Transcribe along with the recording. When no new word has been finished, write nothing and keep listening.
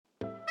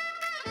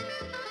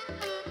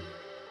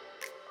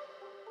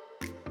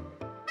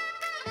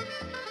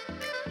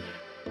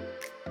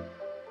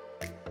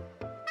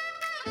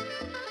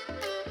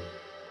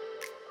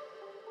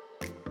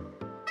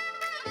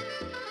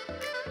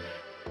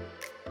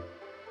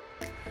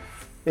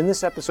In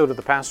this episode of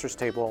the Pastor's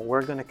Table,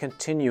 we're going to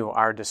continue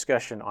our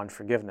discussion on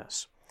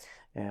forgiveness.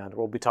 And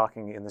we'll be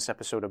talking in this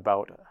episode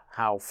about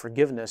how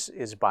forgiveness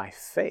is by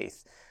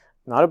faith.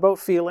 Not about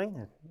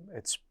feeling,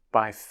 it's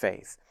by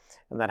faith.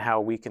 And that how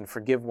we can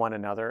forgive one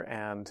another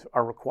and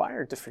are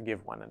required to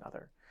forgive one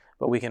another.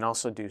 But we can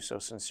also do so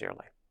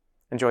sincerely.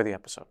 Enjoy the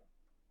episode.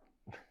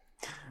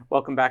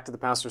 Welcome back to the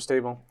Pastor's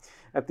Table.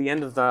 At the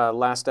end of the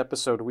last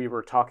episode, we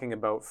were talking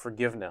about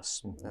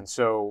forgiveness. And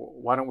so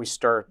why don't we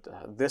start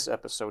this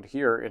episode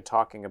here in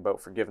talking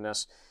about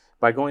forgiveness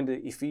by going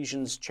to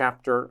Ephesians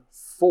chapter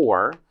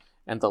 4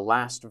 and the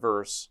last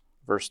verse,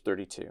 verse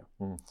 32.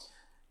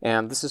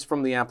 And this is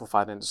from the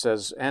Amplified, and it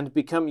says, "And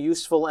become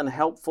useful and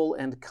helpful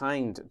and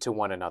kind to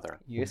one another."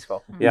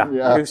 Useful.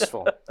 Yeah.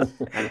 Useful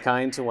and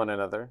kind to one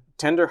another.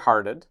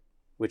 Tender-hearted,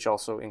 which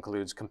also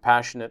includes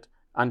compassionate,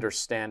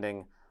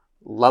 understanding,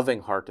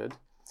 loving-hearted.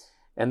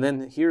 And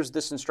then here's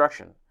this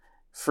instruction: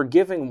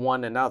 forgiving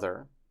one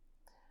another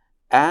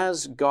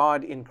as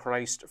God in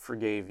Christ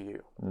forgave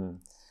you.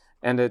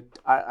 And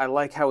I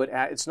like how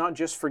it's not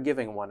just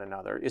forgiving one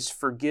another, it's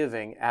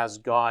forgiving as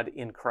God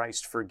in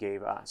Christ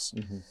forgave us.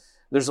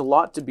 There's a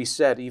lot to be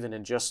said even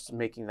in just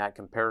making that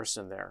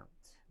comparison there,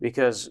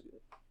 because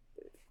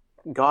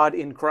God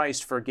in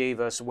Christ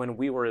forgave us when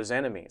we were his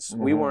enemies.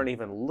 We weren't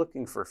even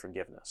looking for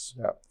forgiveness.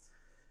 Yeah.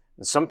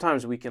 And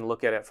sometimes we can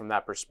look at it from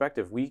that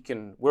perspective.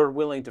 We're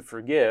willing to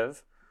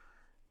forgive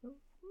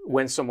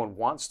when someone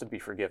wants to be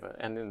forgiven.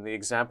 And in the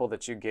example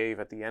that you gave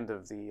at the end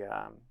of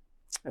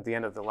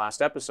the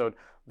last episode,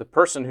 the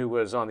person who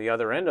was on the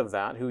other end of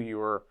that, who you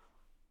were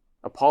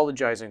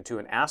apologizing to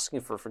and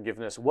asking for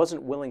forgiveness,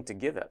 wasn't willing to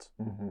give it.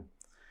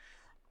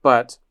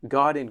 But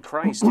God in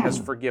Christ has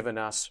forgiven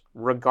us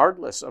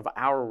regardless of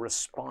our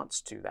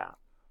response to that.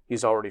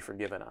 He's already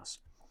forgiven us.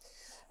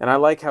 And I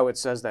like how it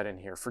says that in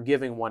here,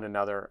 forgiving one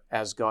another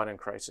as God in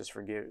Christ has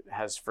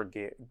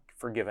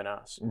forgiven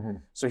us.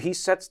 So he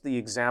sets the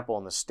example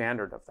and the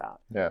standard of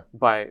that. Yeah.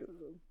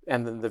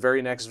 And then the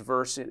very next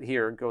verse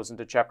here goes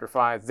into chapter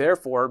 5,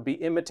 "Therefore be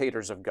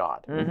imitators of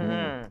God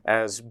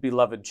as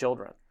beloved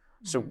children."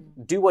 So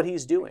do what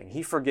he's doing.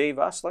 He forgave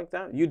us like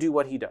that. You do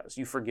what he does.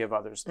 You forgive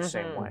others the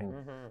same way.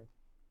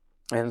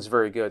 And it's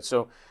very good.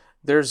 So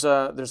there's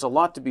a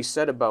lot to be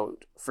said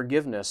about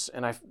forgiveness.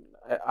 And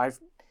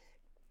I've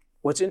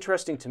what's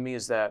interesting to me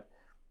is that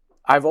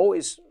I've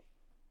always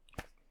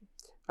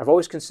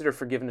considered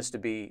forgiveness to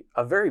be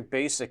a very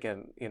basic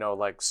and,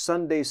 like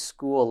Sunday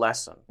school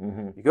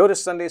lesson. You go to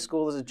Sunday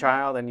school as a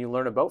child and you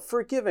learn about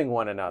forgiving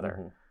one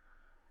another.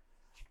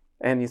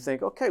 And you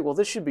think, okay, well,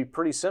 this should be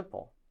pretty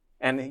simple.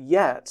 And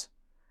yet,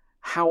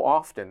 how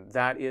often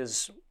that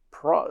is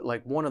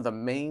one of the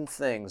main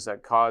things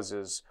that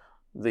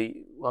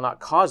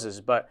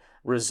but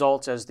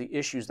results as the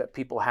issues that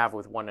people have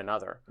with one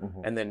another,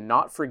 and then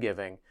not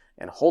forgiving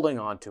and holding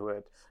on to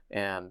it,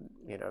 and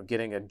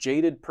getting a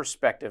jaded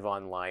perspective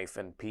on life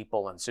and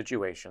people and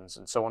situations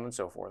and so on and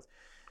so forth.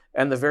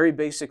 And the very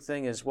basic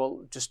thing is,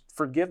 well, just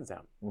forgive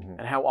them.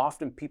 And how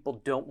often people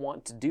don't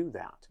want to do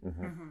that.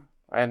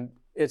 And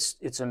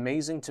it's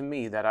amazing to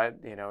me that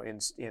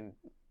in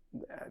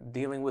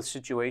dealing with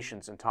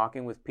situations and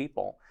talking with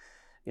people,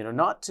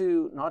 not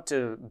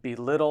to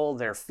belittle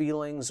their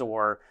feelings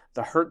or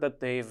the hurt that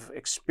they've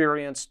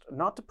experienced,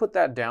 not to put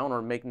that down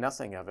or make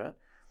nothing of it.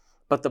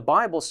 But the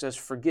Bible says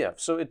forgive.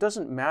 So it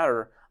doesn't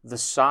matter the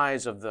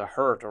size of the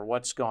hurt or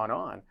what's gone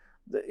on.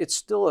 It's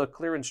still a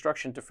clear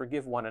instruction to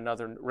forgive one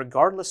another,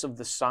 regardless of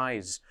the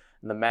size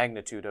and the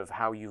magnitude of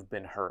how you've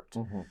been hurt.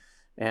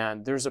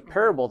 And there's a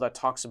parable that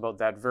talks about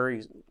that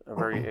very,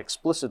 very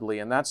explicitly,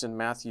 and that's in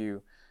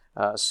Matthew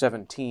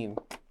 17,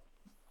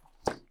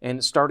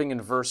 and starting in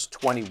verse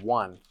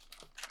 21.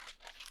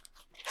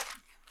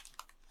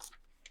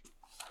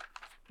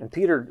 And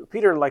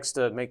Peter likes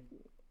to make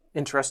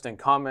interesting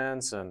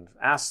comments and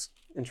ask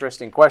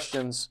interesting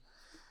questions.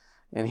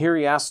 And here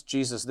he asks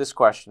Jesus this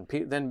question.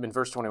 Then in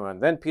verse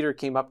 21, then Peter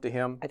came up to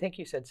him. I think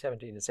you said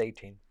 17. It's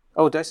 18.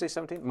 Oh, did I say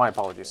 17? My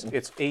apologies.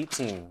 It's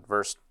 18,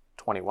 verse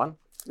 21.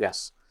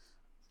 Yes.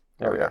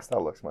 There we go.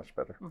 That looks much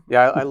better.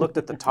 Yeah, I looked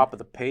at the top of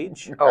the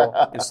page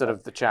instead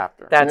of the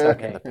chapter. That's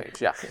okay. In the page,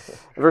 yeah.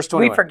 Verse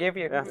 21. We forgive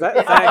you. Yeah, thank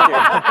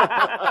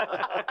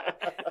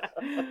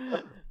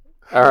you.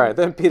 All right,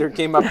 then Peter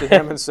came up to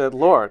him and said,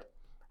 "Lord,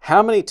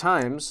 how many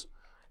times,"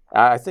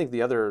 I think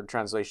the other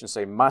translations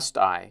say, "must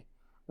I?"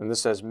 And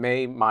this says,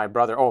 may my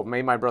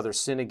brother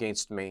sin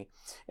against me,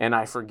 and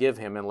I forgive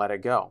him and let it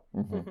go.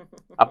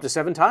 Up to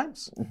 7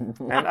 times.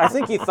 And I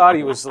think he thought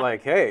he was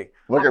like, hey,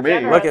 look at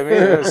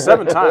me.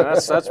 7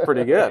 times, that's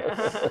pretty good.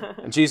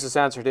 And Jesus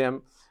answered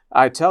him,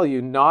 I tell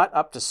you, not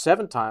up to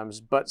 7 times,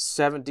 but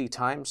 70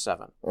 times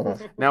 7.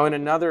 Now, in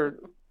another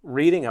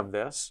reading of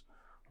this,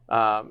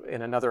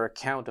 in another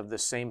account of the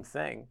same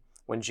thing,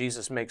 when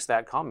Jesus makes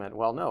that comment,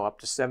 well, no, up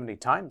to 70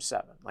 times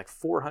 7, like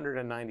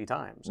 490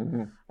 times.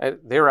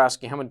 They were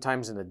asking how many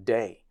times in a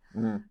day.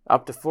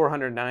 Up to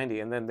 490,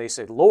 and then they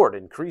say, Lord,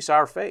 increase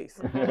our faith,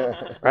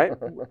 right?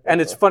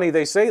 And it's funny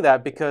they say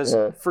that because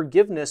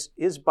forgiveness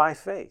is by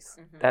faith.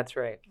 That's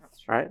right.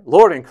 Right?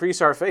 Lord,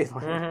 increase our faith.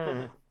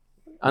 Mm-hmm.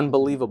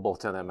 Unbelievable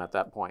to them at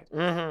that point.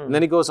 Mm-hmm. And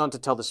then he goes on to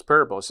tell this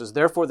parable. He says,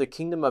 therefore the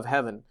kingdom of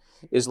heaven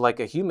is like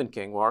a human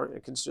king, or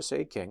it can just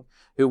say a king,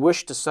 who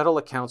wished to settle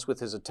accounts with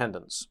his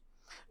attendants.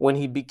 When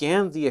he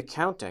began the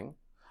accounting,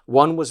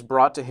 one was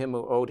brought to him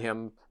who owed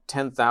him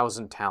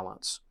 10,000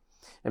 talents.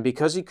 And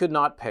because he could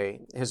not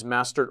pay, his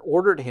master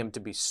ordered him to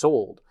be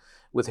sold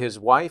with his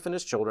wife and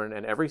his children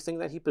and everything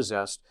that he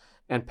possessed,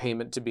 and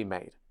payment to be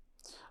made.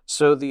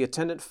 So the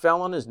attendant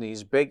fell on his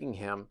knees, begging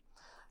him,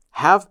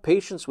 have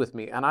patience with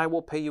me, and I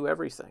will pay you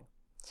everything.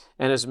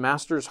 And his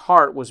master's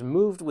heart was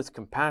moved with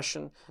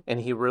compassion, and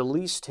he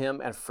released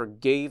him and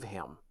forgave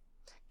him,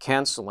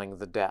 canceling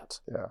the debt.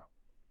 Yeah.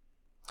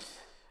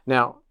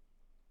 Now,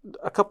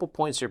 a couple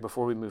points here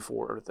before we move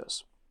forward with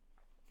this.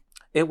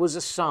 It was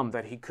a sum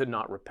that he could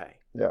not repay.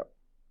 Yeah.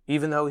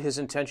 Even though his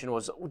intention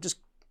was, well, just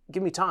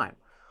give me time.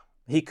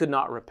 He could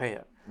not repay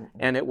it. Mm-hmm.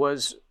 And it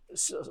was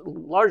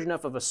large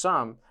enough of a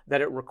sum that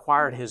it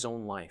required his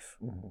own life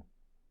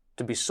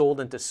to be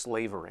sold into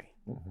slavery.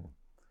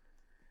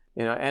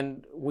 You know,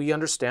 and we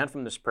understand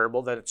from this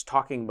parable that it's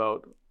talking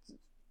about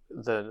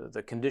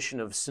the condition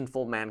of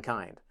sinful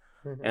mankind,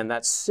 and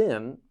that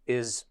sin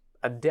is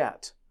a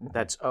debt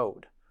that's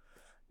owed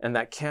and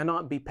that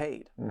cannot be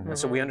paid. And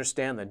so we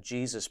understand that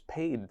Jesus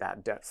paid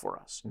that debt for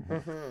us.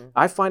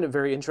 I find it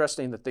very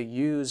interesting that they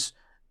use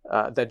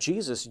that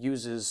Jesus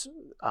uses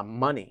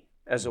money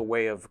as a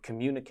way of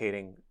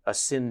communicating a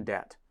sin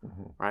debt,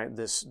 right?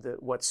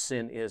 What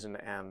sin is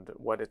and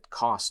what it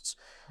costs,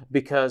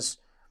 because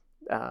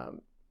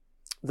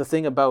the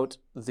thing about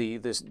with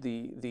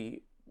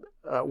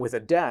a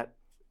debt,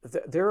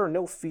 there are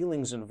no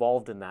feelings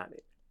involved in that.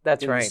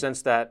 That's in right. the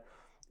sense that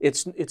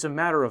it's a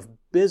matter of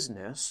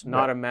business,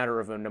 not a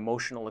matter of an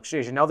emotional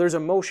exchange. Now there's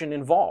emotion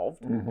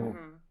involved.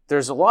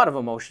 There's a lot of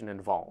emotion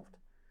involved.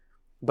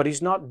 But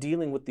he's not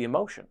dealing with the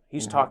emotion.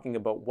 He's talking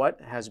about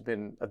what has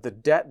been, the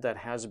debt that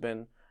has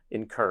been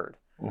incurred.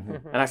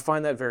 And I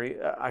find that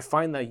I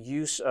find the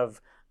use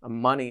of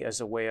money as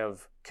a way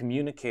of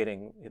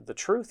communicating the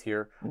truth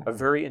here a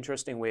very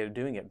interesting way of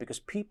doing it.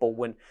 Because people,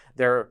 when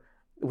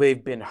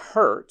they've been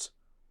hurt,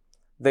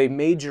 they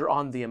major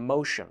on the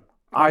emotion.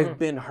 I've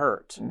been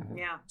hurt,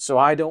 so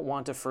I don't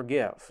want to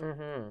forgive.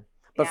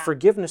 But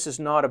forgiveness is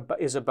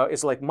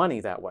like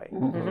money that way.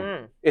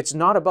 It's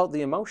not about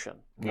the emotion.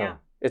 Yeah.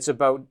 It's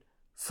about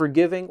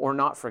forgiving or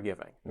not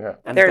forgiving. Yeah.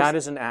 And that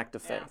is an act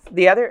of faith.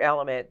 The other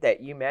element that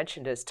you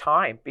mentioned is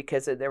time,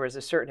 because there was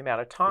a certain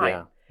amount of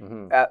time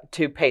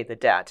to pay the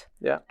debt.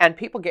 Yeah. And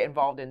people get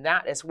involved in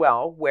that as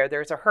well, where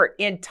there's a hurt.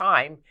 In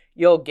time,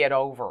 you'll get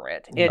over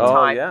it. In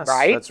time, yes,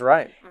 right? That's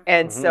right.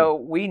 And so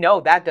we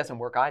know that doesn't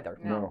work either.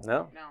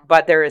 No.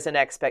 But there is an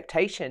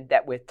expectation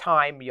that with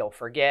time, you'll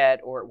forget,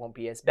 or it won't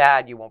be as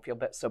bad. You won't feel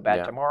so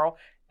bad tomorrow.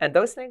 And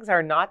those things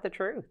are not the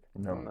truth.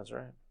 No. That's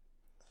right.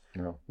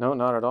 No,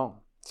 not at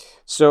all.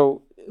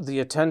 So the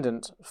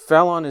attendant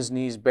fell on his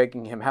knees,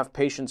 begging him, have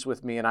patience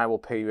with me, and I will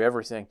pay you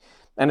everything.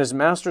 And his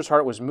master's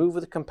heart was moved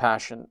with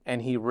compassion,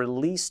 and he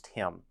released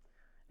him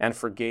and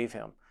forgave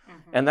him.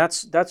 And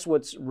that's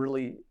what's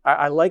really,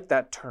 I like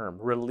that term,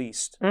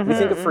 released. We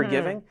think of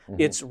forgiving,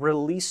 it's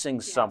releasing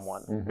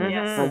someone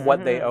from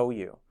what they owe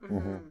you.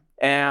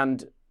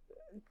 And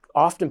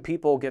often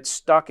people get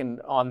stuck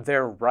on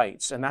their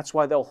rights, and that's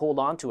why they'll hold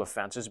on to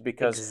offenses,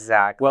 because,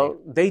 well,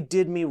 they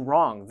did me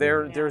wrong.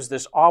 There's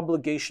this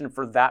obligation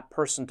for that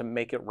person to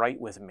make it right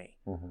with me.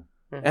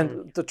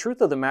 And the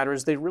truth of the matter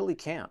is they really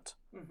can't.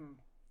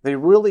 They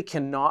really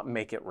cannot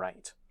make it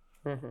right.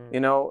 You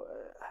know,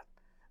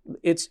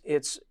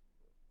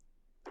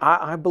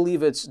 I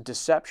believe it's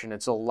deception.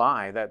 It's a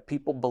lie that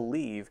people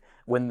believe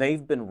when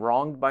they've been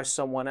wronged by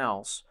someone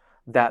else,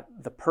 that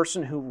the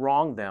person who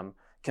wronged them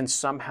can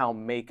somehow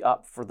make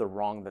up for the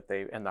wrong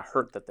and the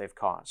hurt that they've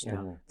caused.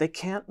 They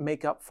can't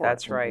make up for it.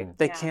 That's right.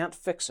 They can't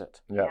fix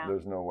it. Yeah,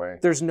 there's no way.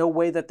 There's no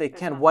way that they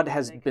can. What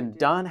has been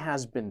done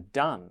has been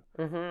done.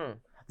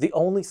 The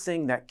only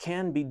thing that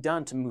can be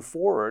done to move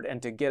forward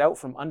and to get out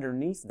from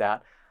underneath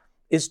that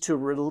is to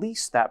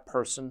release that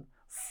person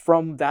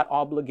from that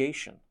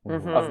obligation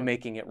of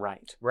making it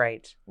right.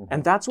 Right.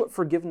 And that's what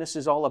forgiveness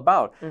is all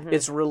about.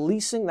 It's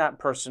releasing that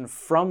person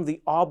from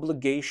the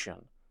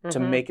obligation to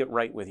make it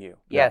right with you.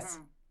 Yes.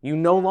 You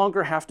no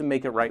longer have to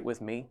make it right with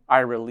me.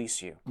 I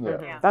release you.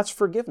 That's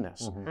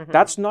forgiveness.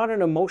 That's not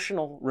an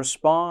emotional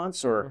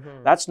response, or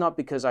that's not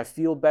because I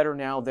feel better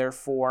now,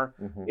 therefore.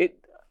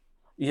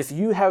 If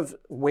you have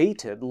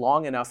waited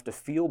long enough to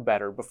feel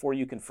better before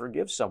you can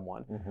forgive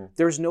someone,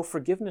 there's no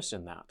forgiveness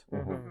in that.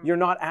 You're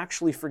not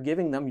actually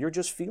forgiving them. You're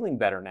just feeling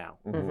better now.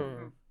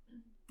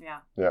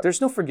 There's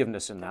no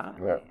forgiveness in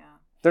that.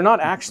 They're not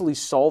actually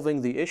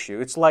solving the issue.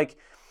 It's like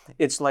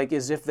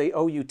as if they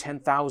owe you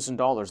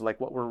 $10,000,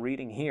 like what we're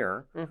reading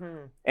here,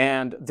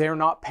 and they're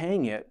not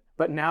paying it,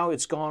 but now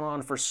it's gone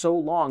on for so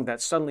long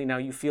that suddenly now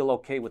you feel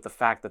okay with the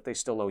fact that they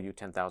still owe you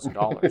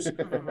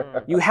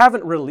 $10,000. You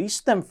haven't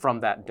released them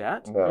from that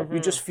debt. No. You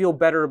just feel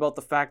better about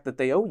the fact that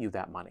they owe you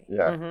that money.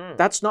 Yeah.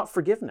 That's not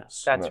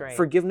forgiveness. That's right.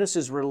 Forgiveness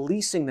is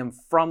releasing them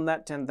from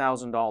that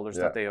 $10,000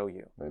 that they owe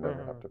you. They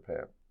never have to pay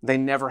it. They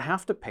never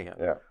have to pay it.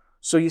 Yeah.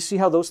 So you see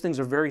how those things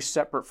are very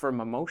separate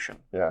from emotion.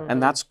 Yeah.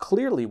 And that's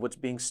clearly what's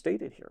being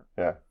stated here.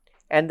 Yeah.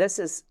 And this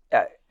is,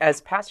 as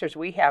pastors,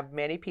 we have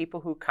many people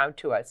who come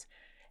to us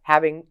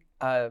having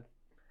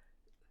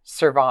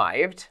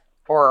survived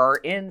or are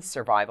in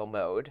survival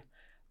mode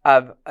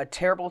of a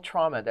terrible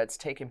trauma that's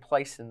taken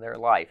place in their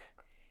life.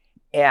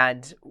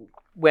 And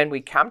when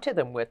we come to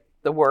them with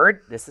the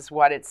word, this is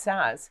what it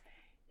says,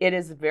 it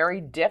is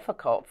very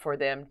difficult for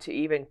them to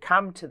even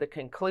come to the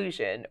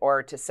conclusion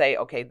or to say,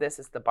 okay, this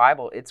is the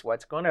Bible. It's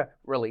what's going to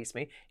release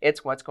me.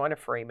 It's what's going to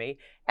free me.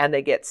 And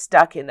they get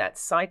stuck in that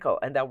cycle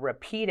and they'll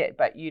repeat it,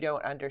 but you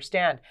don't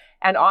understand.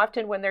 And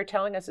often when they're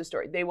telling us a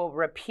story, they will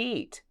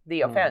repeat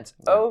the offense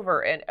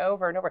over and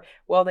over and over.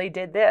 Well, they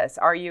did this.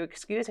 Are you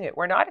excusing it?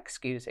 We're not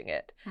excusing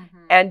it.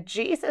 And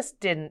Jesus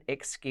didn't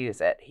excuse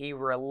it. He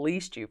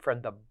released you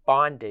from the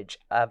bondage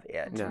of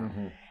it.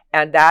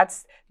 And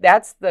that's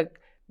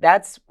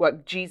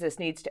what Jesus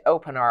needs to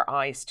open our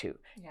eyes to.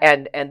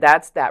 And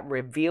that's that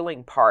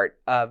revealing part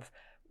of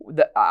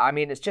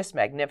it's just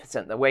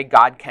magnificent the way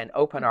God can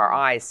open our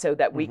eyes so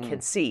that we can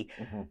see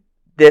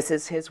this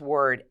is his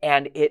word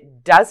and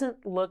it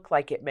doesn't look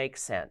like it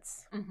makes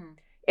sense.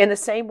 In the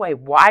same way,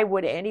 why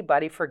would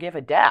anybody forgive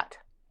a debt?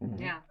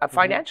 A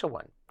financial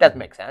one. Doesn't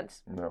make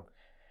sense. No.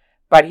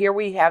 But here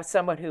we have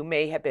someone who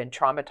may have been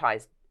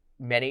traumatized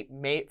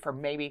for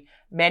maybe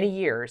many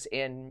years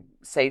in,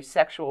 say,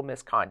 sexual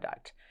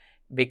misconduct.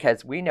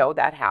 Because we know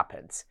that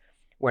happens.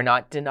 We're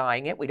not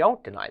denying it. We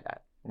don't deny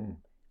that.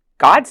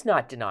 God's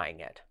not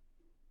denying it.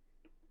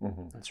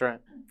 That's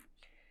right.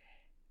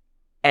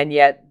 And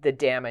yet the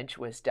damage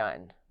was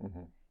done.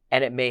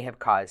 And it may have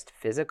caused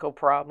physical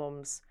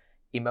problems,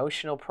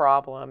 emotional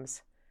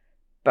problems.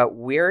 But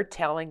we're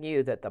telling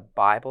you that the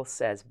Bible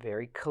says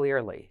very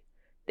clearly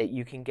that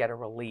you can get a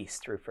release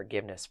through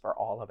forgiveness for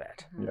all of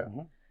it.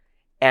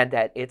 And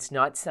that it's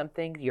not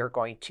something you're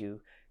going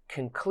to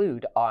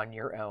conclude on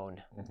your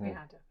own.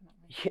 Yeah,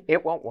 definitely.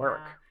 It won't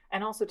work. Yeah.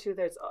 And also too,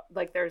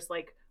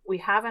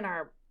 we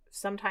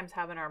sometimes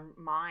have in our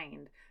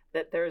mind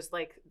that there's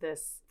like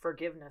this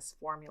forgiveness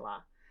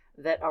formula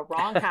that a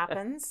wrong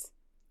happens,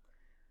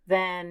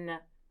 then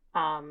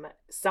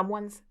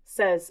someone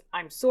says,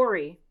 I'm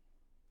sorry,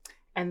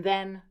 and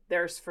then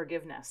there's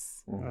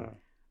forgiveness.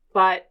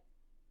 But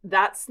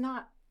that's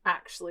not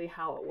actually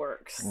how it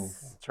works.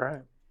 That's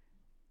right.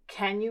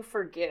 Can you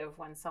forgive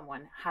when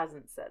someone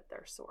hasn't said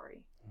they're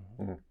sorry?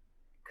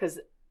 Because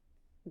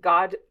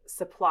God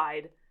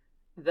supplied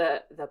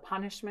the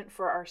punishment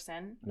for our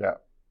sin,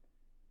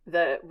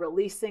 the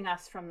releasing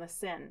us from the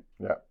sin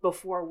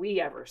before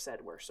we ever said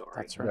we're sorry.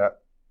 That's right.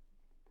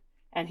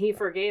 And he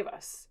forgave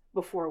us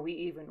before we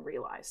even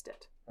realized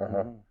it.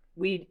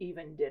 We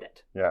even did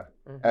it.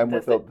 And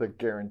without the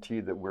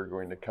guarantee that we're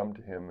going to come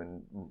to him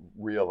and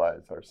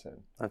realize our sin.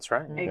 That's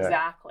right.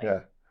 Exactly.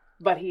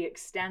 But he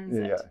extends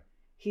it.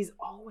 He's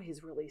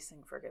always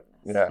releasing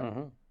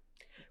forgiveness.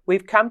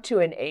 We've come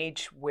to an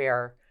age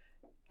where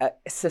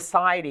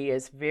society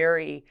is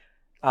very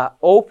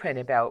open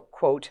about,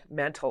 quote,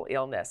 mental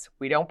illness.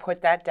 We don't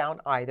put that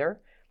down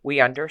either.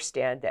 We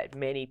understand that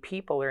many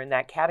people are in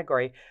that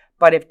category.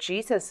 But if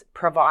Jesus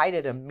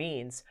provided a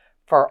means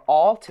for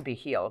all to be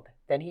healed,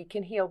 then he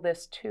can heal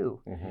this too.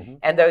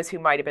 And those who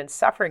might have been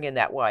suffering in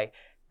that way,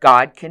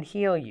 God can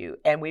heal you.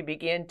 And we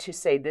begin to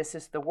say, this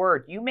is the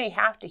word. You may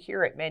have to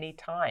hear it many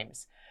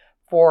times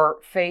for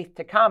faith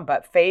to come,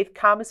 but faith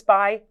comes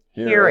by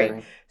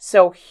hearing.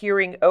 So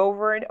hearing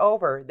over and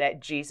over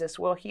that Jesus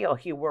will heal.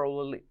 He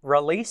will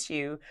release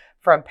you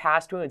from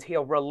past wounds.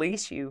 He'll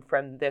release you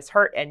from this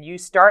hurt. And you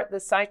start the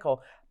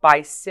cycle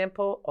by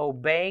simple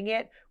obeying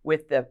it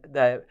with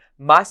the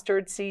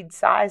mustard seed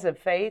size of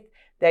faith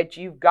that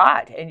you've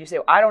got. And you say,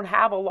 well, I don't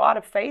have a lot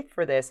of faith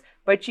for this,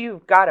 but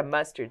you've got a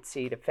mustard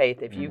seed of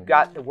faith. If you've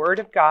got the word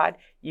of God,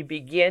 you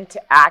begin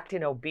to act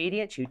in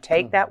obedience. You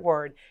take that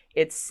word.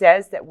 It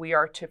says that we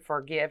are to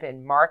forgive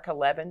in Mark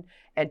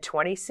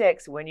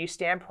 11:26. When you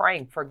stand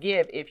praying,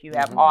 forgive if you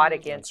have aught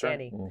against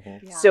any.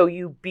 So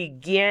you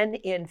begin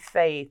in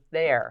faith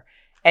there.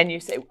 And you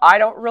say, I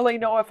don't really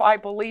know if I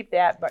believe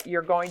that, but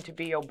you're going to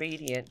be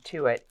obedient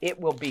to it. It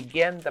will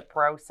begin the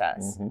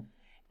process.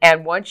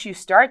 And once you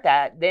start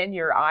that, then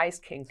your eyes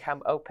can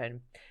come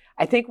open.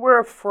 I think we're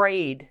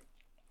afraid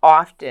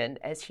often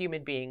as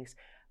human beings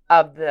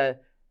of the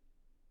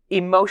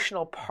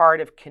emotional part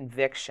of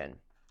conviction.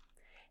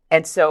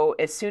 And so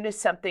as soon as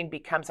something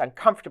becomes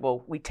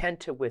uncomfortable, we tend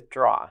to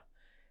withdraw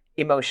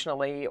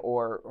emotionally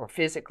or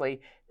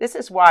physically. This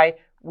is why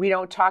we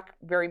don't talk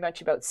very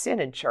much about sin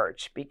in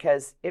church,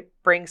 because it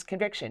brings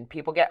conviction.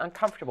 People get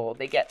uncomfortable.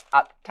 They get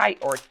uptight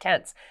or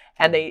tense.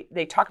 And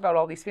they talk about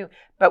all these feelings.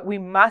 But we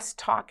must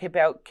talk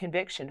about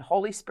conviction.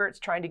 Holy Spirit's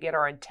trying to get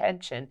our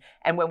attention.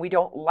 And when we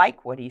don't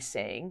like what he's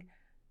saying,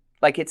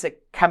 like it's a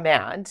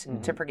command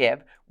to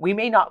forgive. We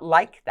may not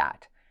like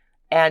that.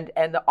 And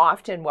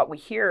often what we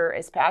hear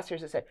as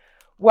pastors is say,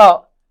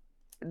 well,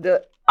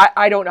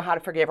 I don't know how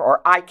to forgive,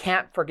 or I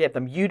can't forgive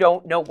them. You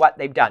don't know what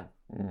they've done.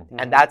 Mm-hmm.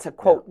 And that's a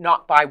quote,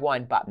 not by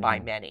one, but by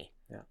many.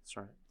 Yeah, that's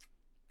right.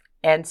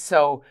 And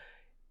so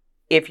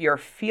if you're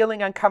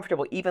feeling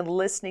uncomfortable, even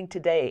listening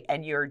today,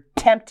 and you're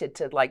tempted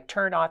to like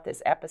turn off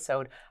this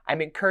episode,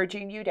 I'm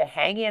encouraging you to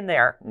hang in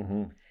there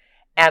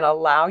and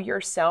allow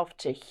yourself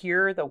to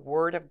hear the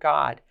word of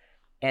God,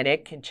 and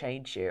it can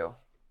change you.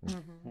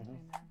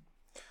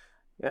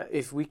 Yeah,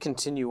 if we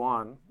continue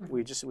on,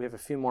 we have a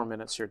few more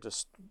minutes here,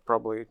 just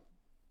probably,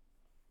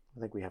 I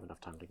think we have enough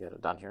time to get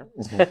it done here.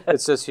 It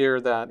says here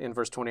that in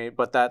verse 28,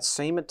 but that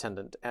same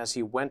attendant, as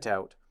he went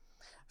out,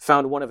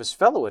 found one of his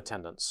fellow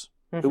attendants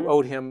who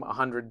owed him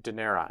 100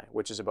 denarii,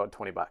 which is about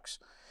 $20.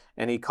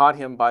 And he caught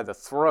him by the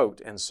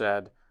throat and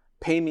said,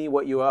 pay me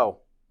what you owe.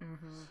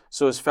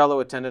 So his fellow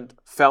attendant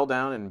fell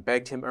down and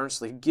begged him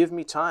earnestly, give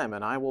me time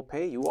and I will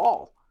pay you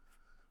all.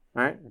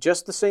 Right?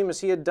 Just the same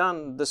as he had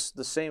done, the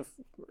same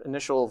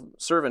initial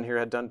servant here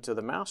had done to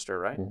the master,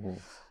 right?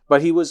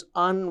 But he was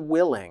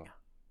unwilling,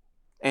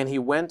 and he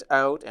went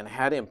out and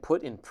had him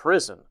put in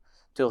prison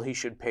till he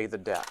should pay the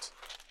debt.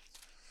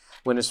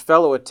 When his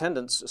fellow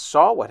attendants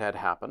saw what had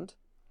happened,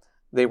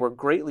 they were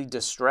greatly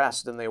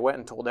distressed, and they went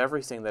and told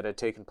everything that had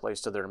taken place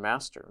to their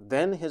master.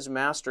 Then his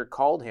master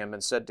called him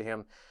and said to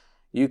him,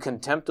 you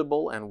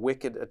contemptible and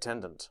wicked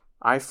attendant,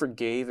 I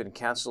forgave and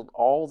canceled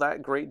all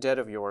that great debt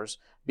of yours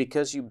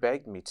because you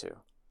begged me to.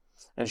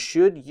 And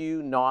should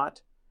you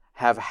not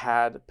have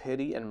had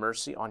pity and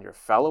mercy on your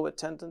fellow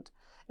attendant,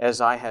 as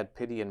I had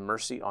pity and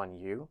mercy on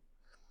you?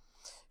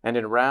 And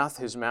in wrath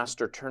his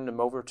master turned him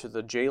over to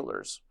the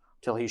jailers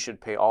till he should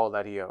pay all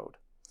that he owed.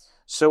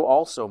 So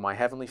also my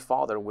heavenly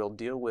Father will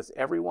deal with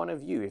every one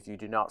of you if you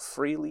do not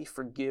freely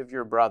forgive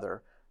your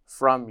brother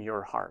from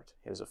your heart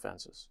his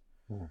offenses.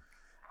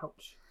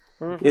 Ouch.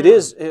 It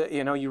is,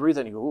 you read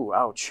that and you go, ooh,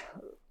 ouch.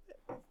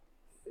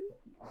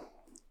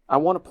 I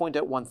want to point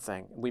out one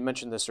thing. We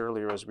mentioned this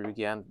earlier as we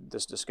began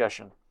this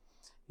discussion.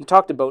 He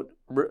talked about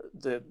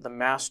the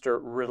master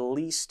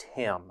released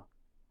him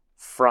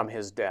from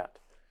his debt.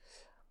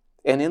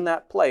 And in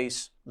that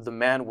place, the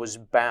man was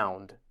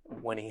bound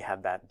when he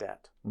had that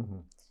debt.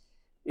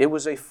 It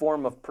was a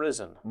form of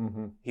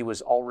prison he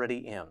was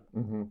already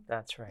in.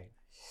 That's right.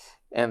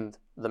 And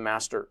the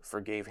master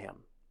forgave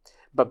him.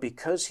 But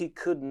because he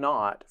could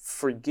not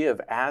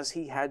forgive as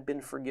he had been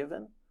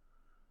forgiven,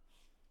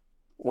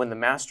 when the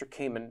master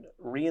came and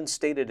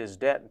reinstated his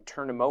debt and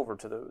turned him over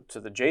to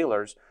the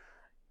jailers,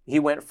 he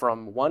went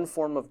from one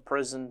form of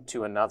prison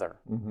to another.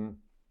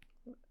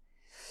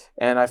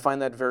 And I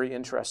find that very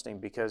interesting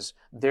because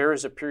there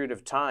is a period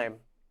of time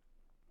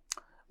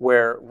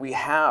where we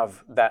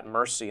have that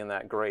mercy and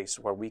that grace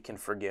where we can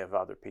forgive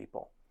other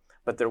people.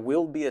 But there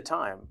will be a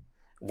time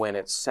when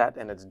it's set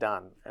and it's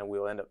done and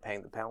we'll end up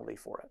paying the penalty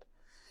for it.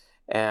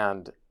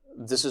 And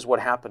this is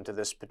what happened to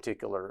this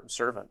particular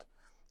servant.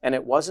 And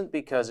it wasn't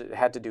because it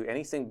had to do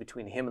anything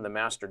between him and the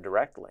master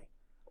directly.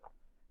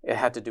 It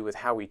had to do with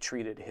how he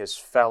treated his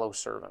fellow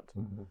servant.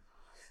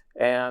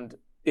 And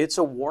it's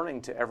a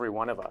warning to every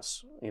one of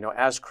us.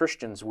 As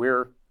Christians,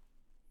 we're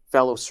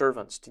fellow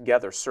servants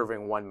together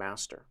serving one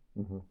master.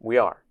 We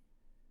are.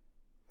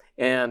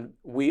 And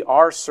we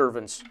are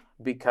servants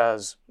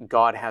because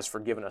God has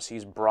forgiven us.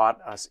 He's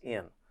brought us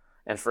in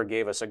and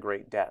forgave us a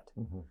great debt.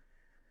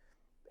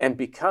 And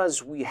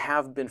because we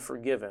have been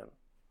forgiven,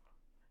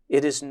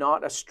 it is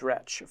not a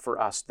stretch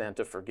for us then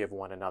to forgive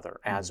one another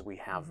as we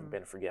have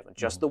been forgiven.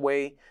 Just the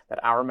way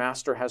that our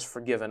master has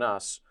forgiven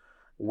us,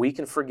 we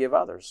can forgive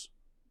others.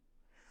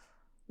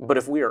 But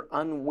if we are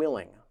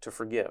unwilling to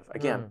forgive,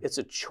 again, it's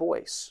a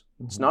choice.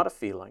 It's not a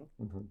feeling.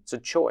 It's a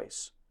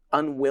choice.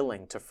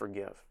 Unwilling to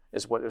forgive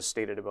is what is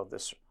stated about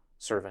this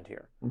servant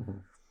here.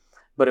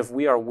 But if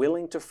we are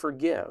willing to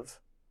forgive,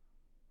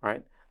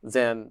 right,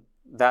 then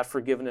that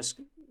forgiveness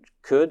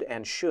could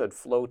and should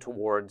flow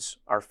towards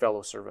our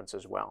fellow servants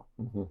as well.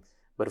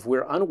 But if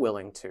we're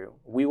unwilling to,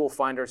 we will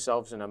find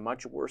ourselves in a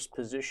much worse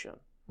position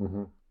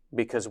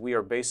because we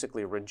are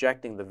basically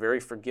rejecting the very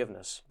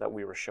forgiveness that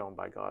we were shown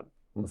by God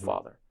the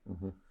Father.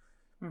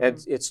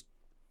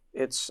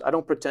 It's I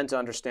don't pretend to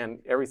understand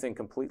everything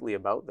completely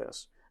about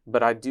this,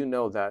 but I do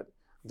know that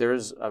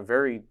there's a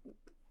very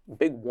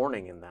big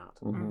warning in that.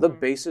 The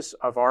basis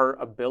of our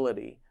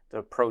ability to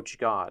approach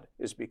God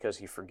is because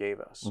he forgave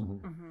us.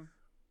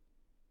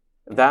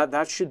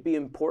 That should be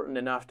important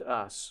enough to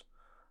us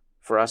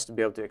for us to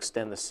be able to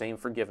extend the same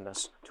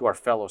forgiveness to our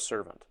fellow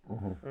servant.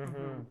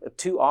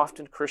 Too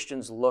often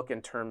Christians look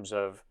in terms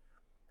of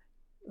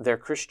their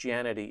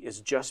Christianity is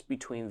just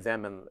between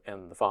them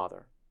and the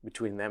Father,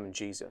 between them and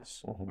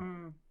Jesus.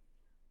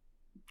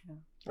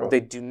 They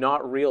do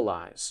not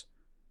realize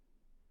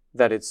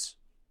that it's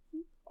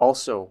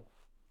also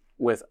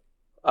with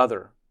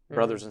other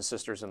brothers and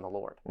sisters in the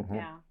Lord.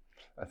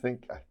 I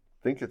think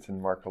it's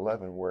in Mark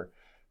 11 where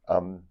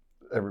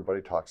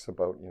everybody talks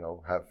about,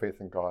 have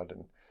faith in God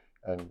and,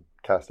 and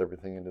cast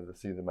everything into the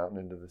sea, the mountain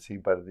into the sea.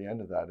 But at the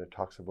end of that, it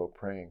talks about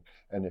praying.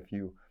 And if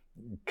you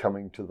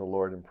coming to the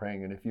Lord and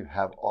praying, and if you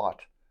have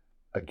aught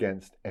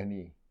against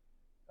any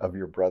of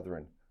your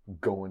brethren,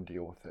 go and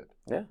deal with it.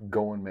 Yeah.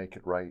 Go and make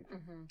it right.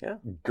 Yeah.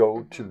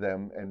 Go to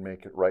them and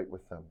make it right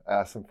with them.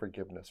 Ask them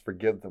forgiveness.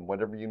 Forgive them.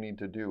 Whatever you need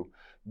to do,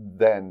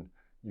 then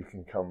you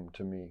can come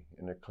to me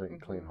in a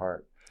clean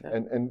heart. Yeah.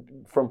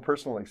 And from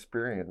personal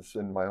experience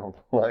in my own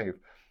life,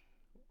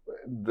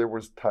 there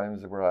was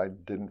times where I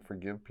didn't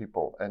forgive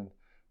people, and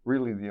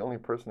really the only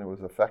person it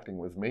was affecting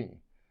was me.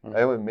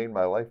 I would made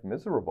my life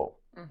miserable.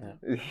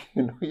 You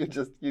know,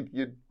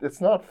 you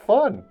it's not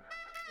fun.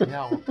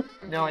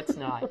 No, it's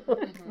not.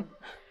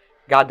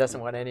 God doesn't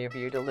want any of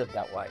you to live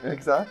that way.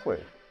 Exactly.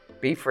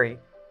 Be free,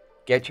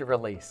 get your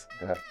release,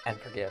 Yeah. and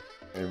forgive.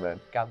 Amen.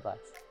 God bless.